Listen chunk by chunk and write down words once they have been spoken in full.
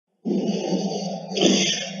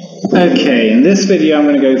Okay, in this video I'm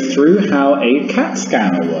going to go through how a CAT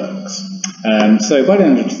scanner works. So by the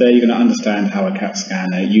end of today you're going to understand how a CAT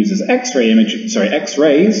scanner uses uses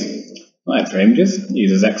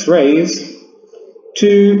X-rays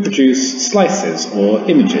to produce slices or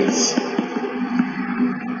images.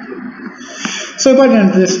 So by the end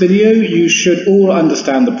of this video you should all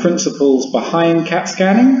understand the principles behind CAT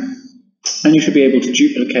scanning, and you should be able to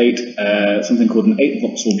duplicate something called an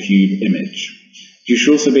 8-voxel cube image. You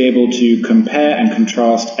should also be able to compare and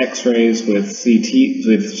contrast X-rays with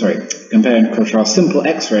compare and contrast simple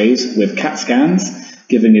X-rays with CAT scans,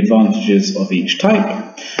 giving the advantages of each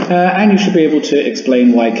type. And you should be able to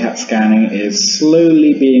explain why CAT scanning is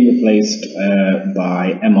slowly being replaced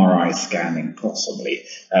by MRI scanning, possibly.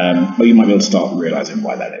 But you might be able to start realizing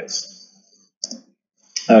why that is.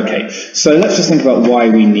 Okay, so let's just think about why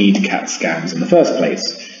we need CAT scans in the first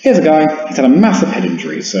place. Here's a guy, he's had a massive head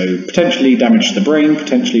injury, so potentially damage to the brain,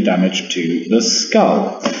 potentially damage to the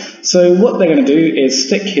skull. So what they're going to do is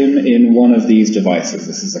stick him in one of these devices.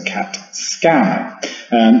 This is a CAT scanner.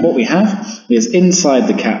 What we have is inside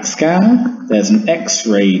the CAT scanner, there's an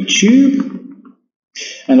X-ray tube,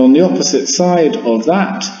 and on the opposite side of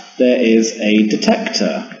that, there is a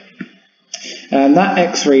detector. And that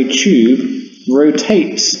X-ray tube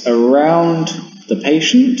rotates around the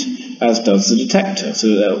patient, as does the detector, so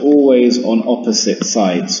they're always on opposite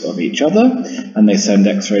sides of each other, and they send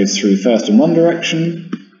X-rays through first in one direction,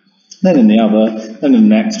 then in the other, then in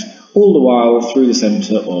the next, all the while through the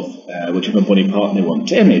centre of whichever body part they want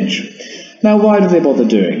to image. Now, why do they bother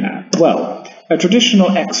doing that? Well, a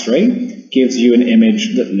traditional X-ray gives you an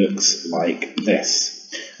image that looks like this.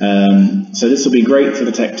 So this will be great for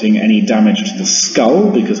detecting any damage to the skull,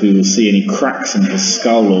 because we will see any cracks in his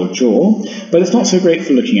skull or jaw, but it's not so great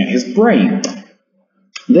for looking at his brain.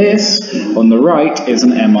 This, on the right, is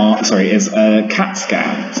a CAT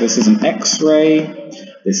scan. So this is an X-ray,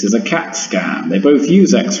 this is a CAT scan. They both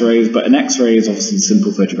use X-rays, but an X-ray is obviously a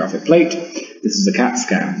simple photographic plate. This is a CAT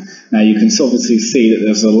scan. Now you can obviously see that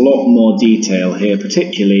there's a lot more detail here,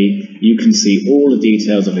 particularly you can see all the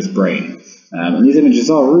details of his brain. And these images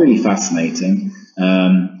are really fascinating.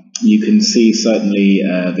 You can see certainly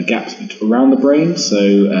the gaps around the brain.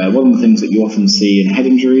 So one of the things that you often see in head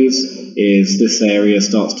injuries is this area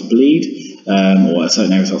starts to bleed, or a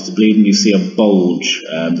certain area starts to bleed, and you see a bulge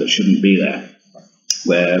that shouldn't be there,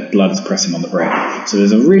 where blood is pressing on the brain. So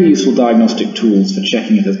there's a really useful diagnostic tools for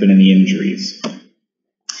checking if there's been any injuries.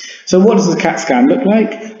 So what does the CAT scan look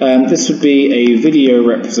like? This would be a video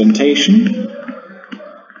representation.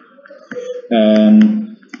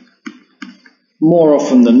 More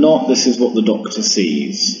often than not, this is what the doctor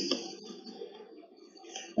sees.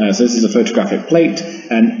 So this is a photographic plate,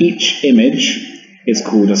 and each image is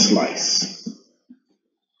called a slice.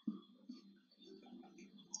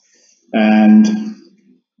 And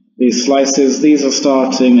these slices, these are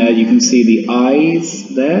starting, you can see the eyes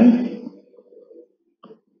there.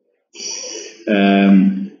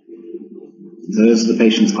 So those are the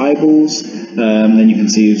patient's eyeballs, then you can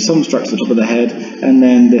see some structure at the top of the head, and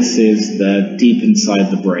then this is the deep inside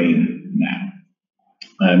the brain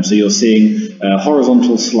now. So you're seeing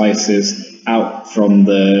horizontal slices out from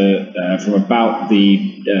about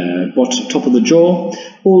the top of the jaw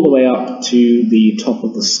all the way up to the top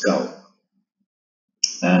of the skull.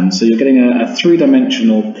 So you're getting a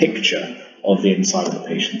three-dimensional picture of the inside of the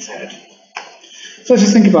patient's head. So let's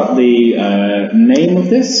just think about the name of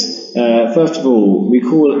this. First of all, we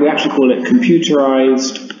actually call it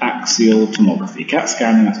computerized axial tomography. CAT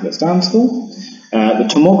scanning, that's what it stands for. The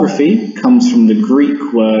tomography comes from the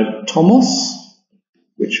Greek word tomos,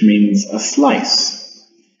 which means a slice.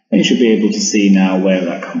 And you should be able to see now where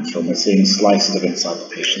that comes from. We're seeing slices of inside the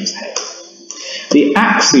patient's head. The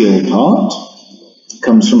axial part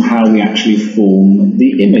comes from how we actually form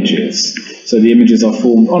the images. So the images are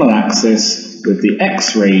formed on an axis with the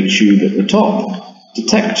X-ray tube at the top,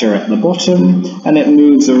 detector at the bottom, and it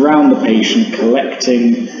moves around the patient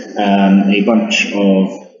collecting a bunch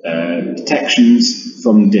of detections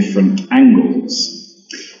from different angles.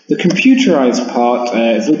 The computerized part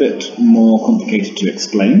is a little bit more complicated to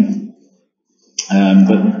explain,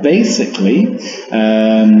 but basically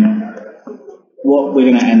what we're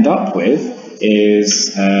going to end up with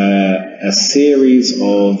is a series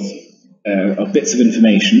of bits of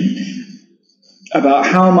information about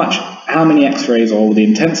how many X-rays or the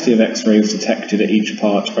intensity of X-rays detected at each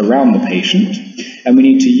part around the patient, and we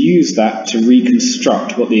need to use that to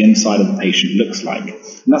reconstruct what the inside of the patient looks like.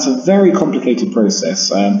 And that's a very complicated process.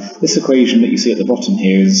 This equation that you see at the bottom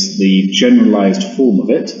here is the generalized form of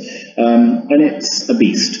it, and it's a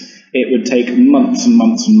beast. it would take months and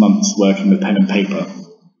months and months working with pen and paper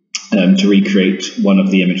to recreate one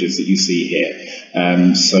of the images that you see here.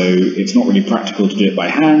 So it's not really practical to do it by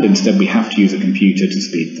hand. Instead, we have to use a computer to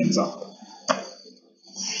speed things up.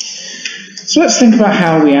 So let's think about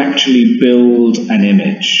how we actually build an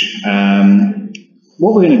image.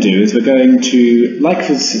 What we're going to do is we're going to, like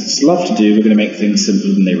physicists love to do, we're going to make things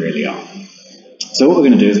simpler than they really are. So what we're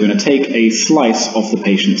going to do is we're going to take a slice off the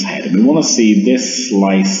patient's head, and we want to see this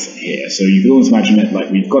slice here. So you can always imagine it like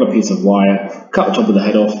we've got a piece of wire, cut the top of the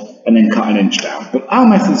head off, and then cut an inch down. But our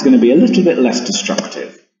method is going to be a little bit less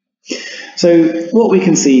destructive. So what we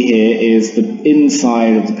can see here is the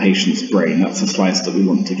inside of the patient's brain. That's the slice that we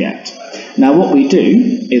want to get. Now what we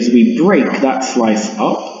do is we break that slice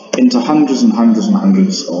up into hundreds and hundreds and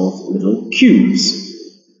hundreds of little cubes.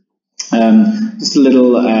 Just a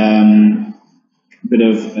little bit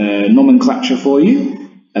of nomenclature for you.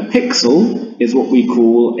 A pixel is what we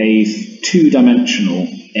call a two-dimensional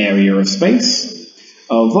area of space.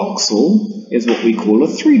 A voxel is what we call a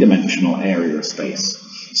three-dimensional area of space.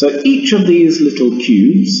 So each of these little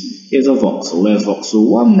cubes is a voxel. There's voxel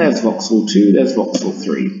 1, there's voxel 2, there's voxel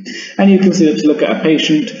 3. And you can see that to look at a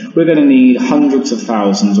patient, we're going to need hundreds of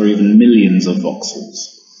thousands or even millions of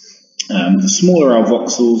voxels. The smaller our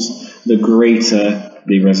voxels, the greater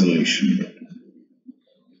the resolution.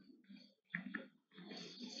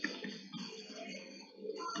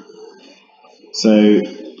 So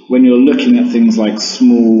when you're looking at things like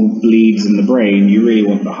small bleeds in the brain, you really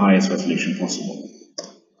want the highest resolution possible.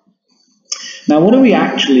 Now, what are we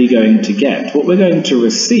actually going to get? What we're going to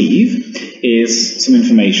receive is some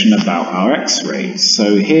information about our X-rays.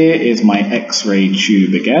 So here is my X-ray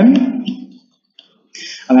tube again,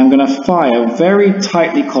 and I'm going to fire very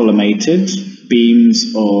tightly collimated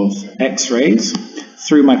beams of X-rays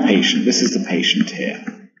through my patient. This is the patient here.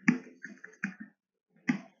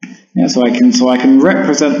 Yeah, so I can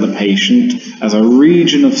represent the patient as a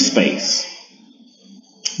region of space.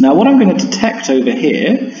 Now what I'm going to detect over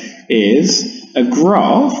here is a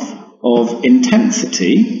graph of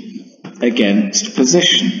intensity against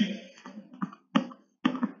position.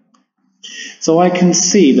 So I can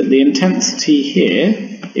see that the intensity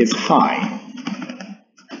here is high,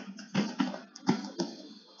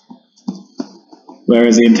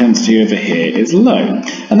 whereas the intensity over here is low.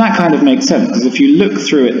 And that kind of makes sense, because if you look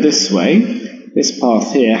through it this way, this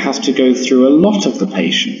path here has to go through a lot of the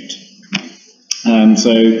patient.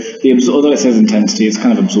 Although it says intensity, it's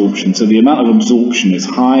kind of absorption. So the amount of absorption is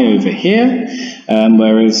high over here,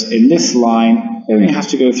 whereas in this line, it only has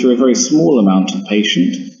to go through a very small amount of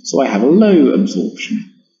patient, so I have a low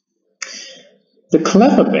absorption. The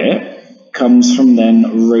clever bit comes from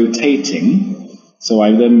then rotating. So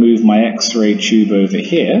I then move my X-ray tube over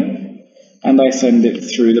here, and I send it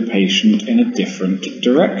through the patient in a different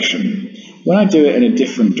direction. When I do it in a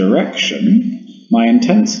different direction, my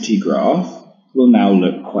intensity graph will now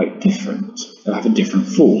look quite different. It'll have a different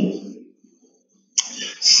form.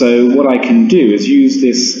 So what I can do is use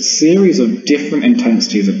this series of different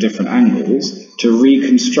intensities at different angles to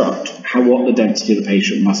reconstruct what the density of the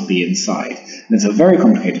patient must be inside. And it's a very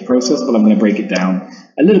complicated process, but I'm going to break it down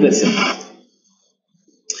a little bit simpler.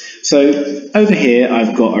 So over here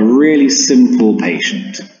I've got a really simple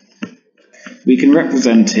patient. We can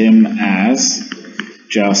represent him as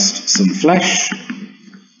just some flesh,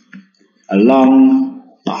 a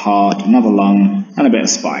lung, a heart, another lung, and a bit of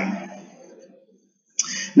spine.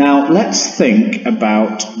 Now let's think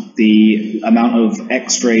about the amount of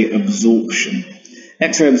X-ray absorption.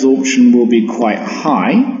 X-ray absorption will be quite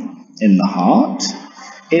high in the heart.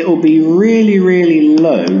 It will be really, really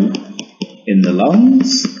low in the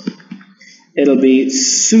lungs. It'll be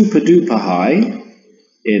super duper high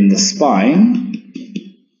in the spine,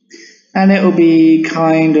 and it will be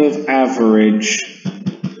kind of average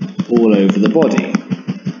all over the body.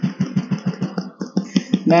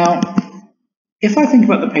 Now, if I think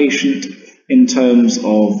about the patient in terms of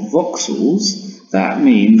voxels, that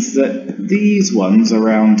means that these ones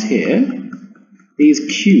around here, these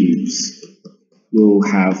cubes, will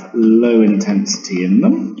have low intensity in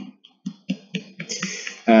them.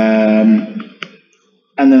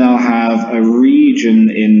 And then I'll have a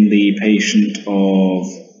region in the patient of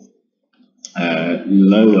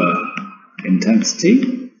lower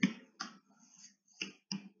intensity.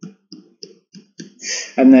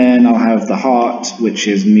 And then I'll have the heart, which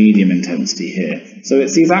is medium intensity here. So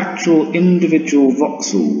it's these actual individual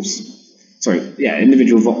voxels,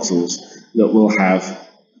 individual voxels that will have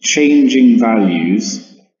changing values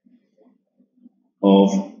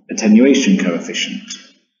of attenuation coefficient.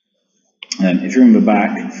 If you remember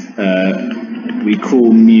back, we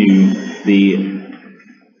call mu the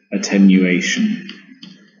attenuation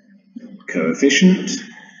coefficient.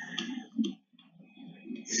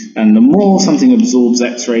 And the more something absorbs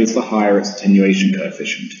X-rays, the higher its attenuation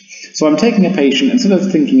coefficient. So I'm taking a patient, instead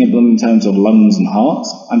of thinking of them in terms of lungs and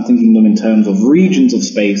hearts, I'm thinking of them in terms of regions of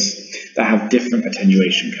space that have different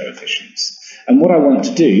attenuation coefficients. And what I want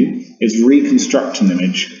to do is reconstruct an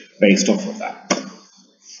image based off of that.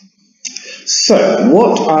 So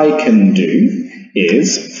what I can do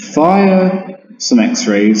is fire some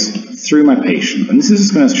X-rays through my patient, and this is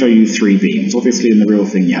just going to show you 3 beams. Obviously in the real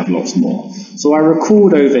thing you have lots more. So I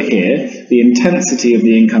record over here the intensity of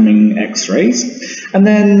the incoming X-rays, and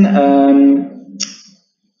then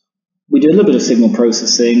we do a little bit of signal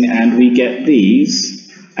processing, and we get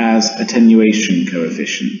these as attenuation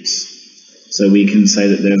coefficients. So we can say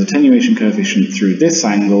that there's attenuation coefficient through this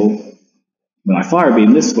angle. When I fire a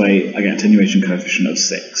beam this way, I get attenuation coefficient of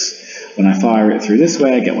 6. When I fire it through this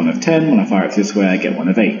way, I get one of 10. When I fire it this way, I get one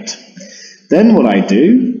of 8. Then what I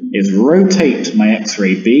do is rotate my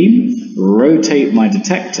X-ray beam, rotate my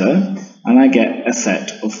detector, and I get a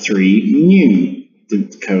set of 3 new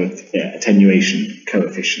attenuation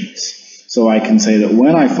coefficients. So I can say that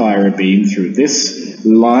when I fire a beam through this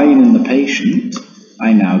line in the patient,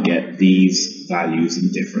 I now get these values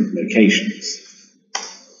in different locations.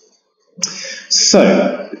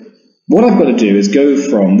 So what I've got to do is go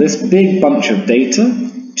from this big bunch of data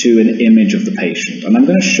to an image of the patient, and I'm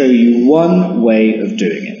going to show you one way of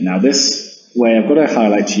doing it. Now this way, I've got to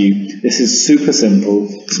highlight to you, this is super simple,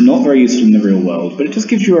 it's not very useful in the real world, but it just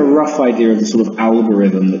gives you a rough idea of the sort of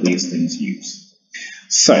algorithm that these things use.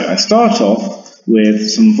 So I start off with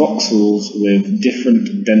some voxels with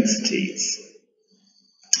different densities.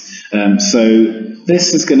 So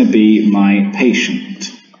this is going to be my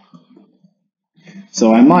patient.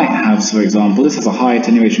 So I might have, for example, this has a high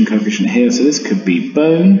attenuation coefficient here, so this could be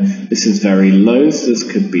bone, this is very low, so this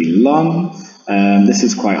could be lung, this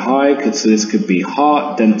is quite high, so this could be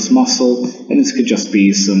heart, dense muscle, and this could just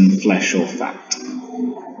be some flesh or fat.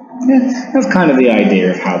 Yeah, that's kind of the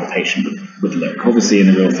idea of how the patient would look. Obviously in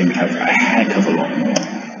the real thing we have a heck of a lot more.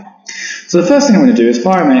 So the first thing I'm going to do is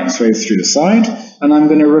fire my X-rays through the side, and I'm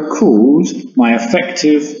going to record my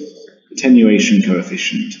effective attenuation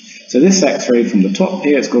coefficient. So this X-ray from the top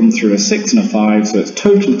here, it's gone through a 6 and a 5, so its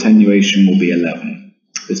total attenuation will be 11.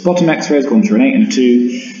 This bottom X-ray has gone through an 8 and a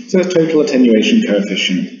 2, so its total attenuation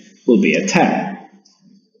coefficient will be a 10.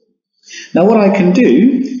 Now what I can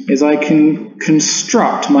do is I can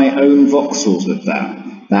construct my own voxels with that.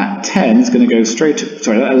 That 10 is going to go straight,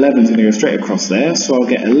 that 11 is going to go straight across there, so I'll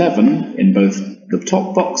get 11 in both the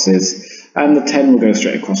top boxes, and the 10 will go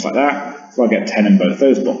straight across like that, so I'll get 10 in both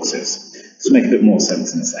those boxes. This will make a bit more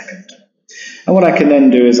sense in a second. And what I can then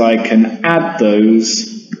do is I can add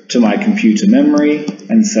those to my computer memory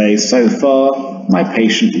and say, so far, my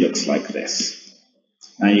patient looks like this.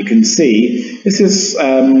 Now you can see, this is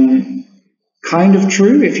kind of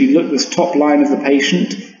true. If you look, this top line of the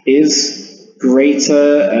patient is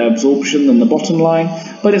greater absorption than the bottom line,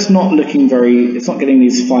 but it's not looking it's not getting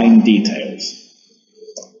these fine details.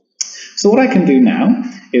 So what I can do now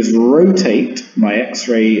is rotate my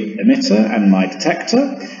X-ray emitter and my detector,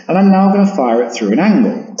 and I'm now going to fire it through an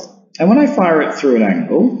angle. And when I fire it through an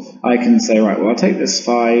angle, I can say, right, well, I'll take this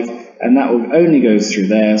 5, and that will only go through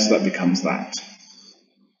there, so that becomes that.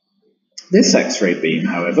 This X-ray beam,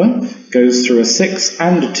 however, goes through a 6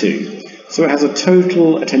 and a 2, so it has a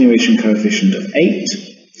total attenuation coefficient of 8.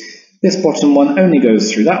 This bottom one only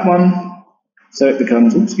goes through that one, so it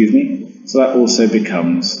becomes, so that also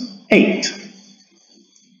becomes 8.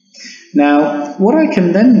 Now, what I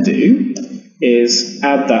can then do is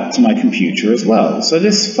add that to my computer as well. So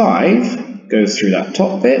this 5 goes through that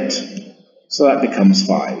top bit, so that becomes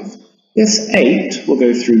 5. This 8 will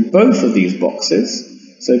go through both of these boxes,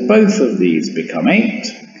 so both of these become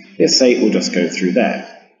 8. This 8 will just go through there,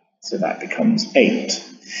 so that becomes 8.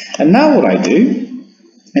 And now what I do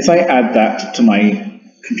is I add that to my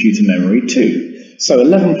computer memory too. So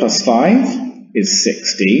 11 plus 5 is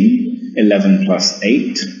 16, 11 plus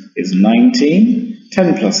 8 is 19,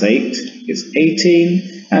 10 plus 8 is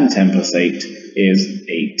 18, and 10 plus 8 is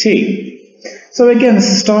 18. So again,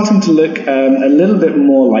 this is starting to look a little bit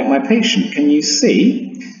more like my patient. Can you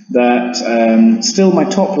see that still my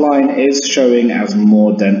top line is showing as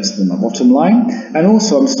more dense than the bottom line? And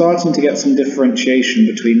also I'm starting to get some differentiation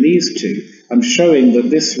between these two. I'm showing that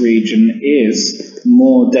this region is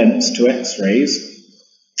more dense to X-rays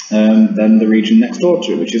than the region next door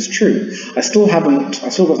to it, which is true. I still got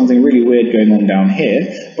something really weird going on down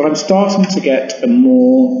here, but I'm starting to get a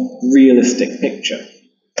more realistic picture.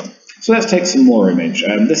 So let's take some more image.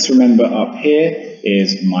 This, remember, up here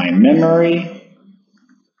is my memory.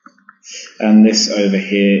 And this over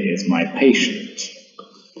here is my patient.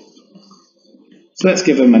 So let's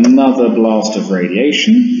give him another blast of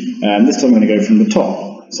radiation. This time I'm going to go from the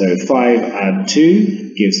top. So 5 add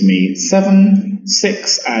 2 gives me 7.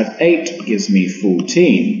 6 add 8 gives me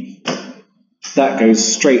 14. That goes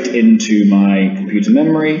straight into my computer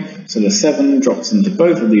memory. So the 7 drops into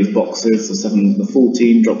both of these boxes. The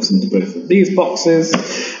 14 drops into both of these boxes.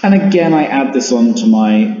 And again, I add this on to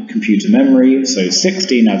my computer memory. So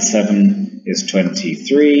 16 add 7 is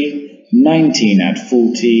 23. 19 add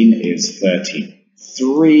 14 is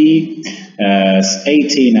 33.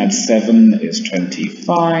 18 add 7 is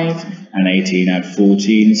 25. And 18 add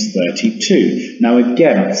 14 is 32. Now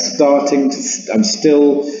again, I'm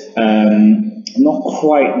still not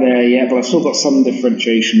quite there yet, but I've still got some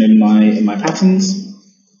differentiation in my patterns.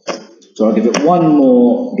 So I'll give it one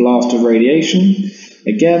more blast of radiation.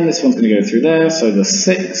 Again, this one's going to go through there, so the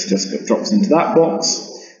 6 just drops into that box.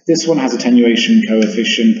 This one has attenuation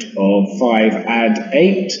coefficient of 5 add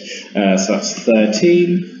 8, so that's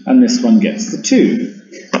 13, and this one gets the 2.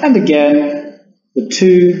 And again, the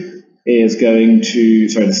 2 is going to,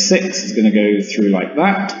 sorry, the 6 is going to go through like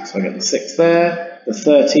that, so I get the 6 there. The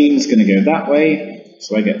 13 is going to go that way,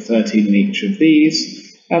 so I get 13 in each of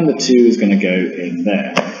these, and the 2 is going to go in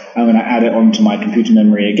there. I'm going to add it onto my computer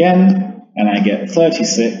memory again, and I get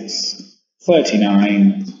 36,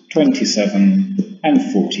 39, 27,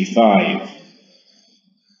 and 45.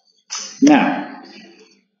 Now,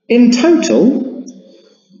 in total,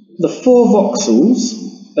 the 4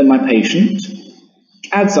 voxels in my patient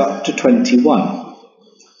adds up to 21.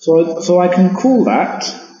 So I can call that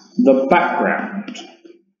the background.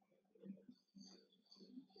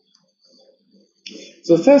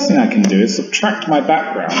 So the first thing I can do is subtract my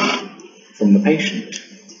background from the patient.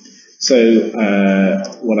 So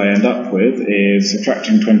what I end up with is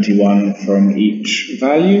subtracting 21 from each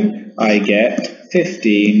value. I get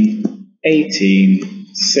 15, 18,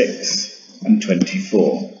 6, and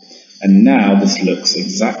 24. And now this looks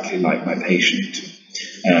exactly like my patient.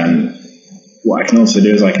 What I can also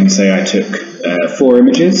do is I can say I took 4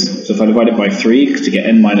 images. So if I divide it by 3 to get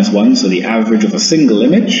n-1, so the average of a single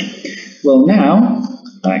image, well now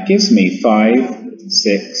that gives me 5,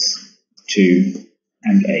 6, 2,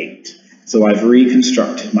 and 8. So I've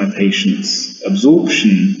reconstructed my patient's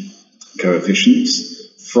absorption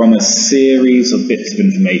coefficients from a series of bits of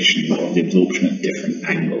information of the absorption at different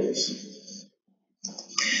angles.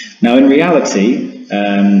 Now in reality,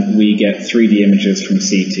 we get 3D images from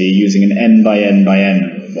CT using an n by n by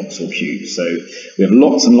n voxel cube. So we have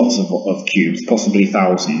lots and lots of cubes, possibly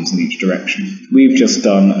thousands in each direction. We've just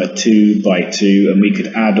done a 2 by 2, and we could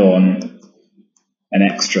add on an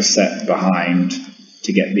extra set behind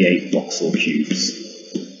to get the 8 voxel cubes.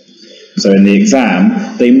 So in the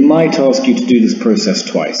exam, they might ask you to do this process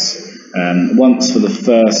twice. Once for the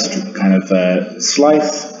first kind of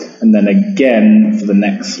slice, and then again for the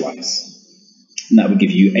next slice. And that would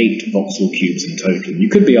give you 8 voxel cubes in total. You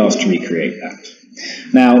could be asked to recreate that.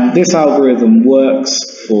 Now, this algorithm works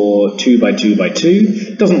for 2 by 2 by 2.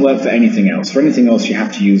 It doesn't work for anything else. For anything else, you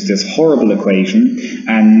have to use this horrible equation,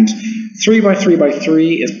 and 3 by 3 by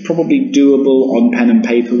 3 is probably doable on pen and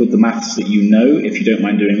paper with the maths that you know, if you don't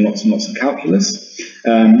mind doing lots and lots of calculus.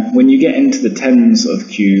 When you get into the tens of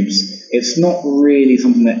cubes, it's not really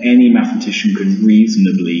something that any mathematician could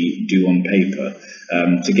reasonably do on paper.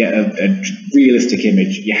 To get a realistic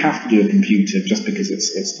image, you have to do a computer just because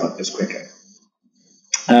it's quicker.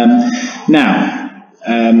 Now,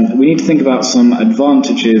 we need to think about some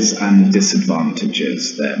advantages and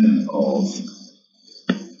disadvantages then of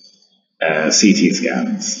CT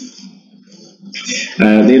scans.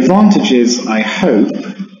 The advantages, I hope,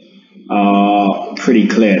 are pretty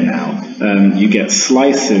clear now. You get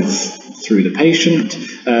slices through the patient.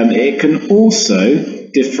 It can also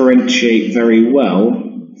differentiate very well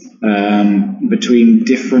between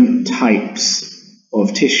different types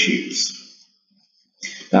of tissues.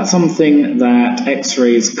 That's something that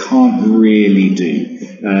X-rays can't really do.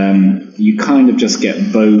 You kind of just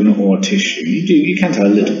get bone or tissue. You can tell a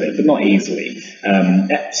little bit, but not easily.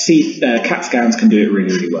 CAT scans can do it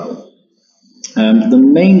really, really well. The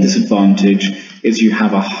main disadvantage is you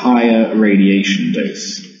have a higher radiation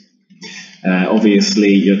dose.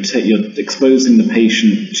 Obviously, you're exposing the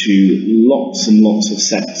patient to lots and lots of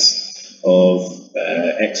sets of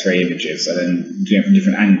X-ray images and then doing it from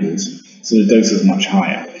different angles, so the dose is much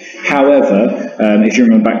higher. However, if you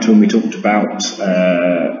remember back to when we talked about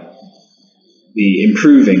the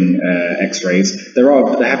improving X-rays, there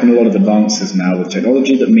have been a lot of advances now with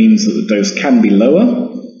technology that means that the dose can be lower.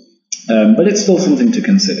 But it's still something to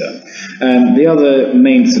consider. The other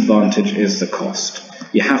main disadvantage is the cost.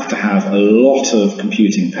 you have to have a lot of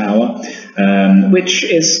computing power, which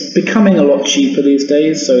is becoming a lot cheaper these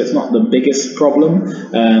days, so it's not the biggest problem,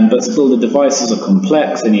 but still the devices are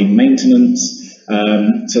complex, they need maintenance,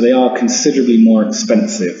 so they are considerably more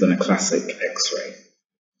expensive than a classic X-ray.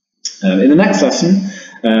 In the next lesson,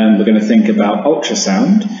 we're going to think about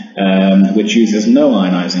ultrasound, which uses no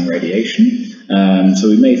ionizing radiation. So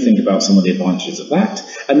we may think about some of the advantages of that.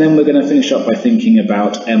 And then we're going to finish up by thinking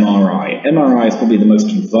about MRI. MRI is probably the most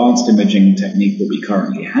advanced imaging technique that we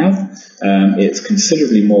currently have. It's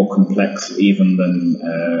considerably more complex even than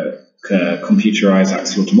computerized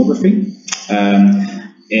axial tomography.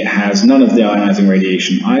 It has none of the ionizing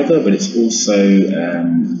radiation either, but it's also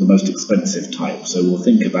the most expensive type. So we'll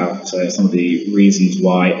think about some of the reasons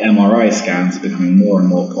why MRI scans are becoming more and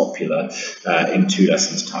more popular in 2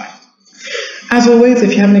 lessons' time. As always,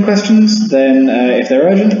 if you have any questions, then if they're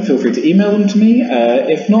urgent, feel free to email them to me.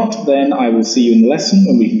 If not, then I will see you in the lesson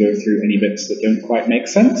when we can go through any bits that don't quite make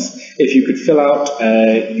sense. If you could fill out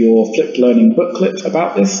your flipped learning booklet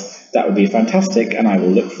about this, that would be fantastic, and I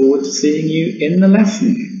will look forward to seeing you in the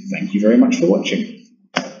lesson. Thank you very much for watching.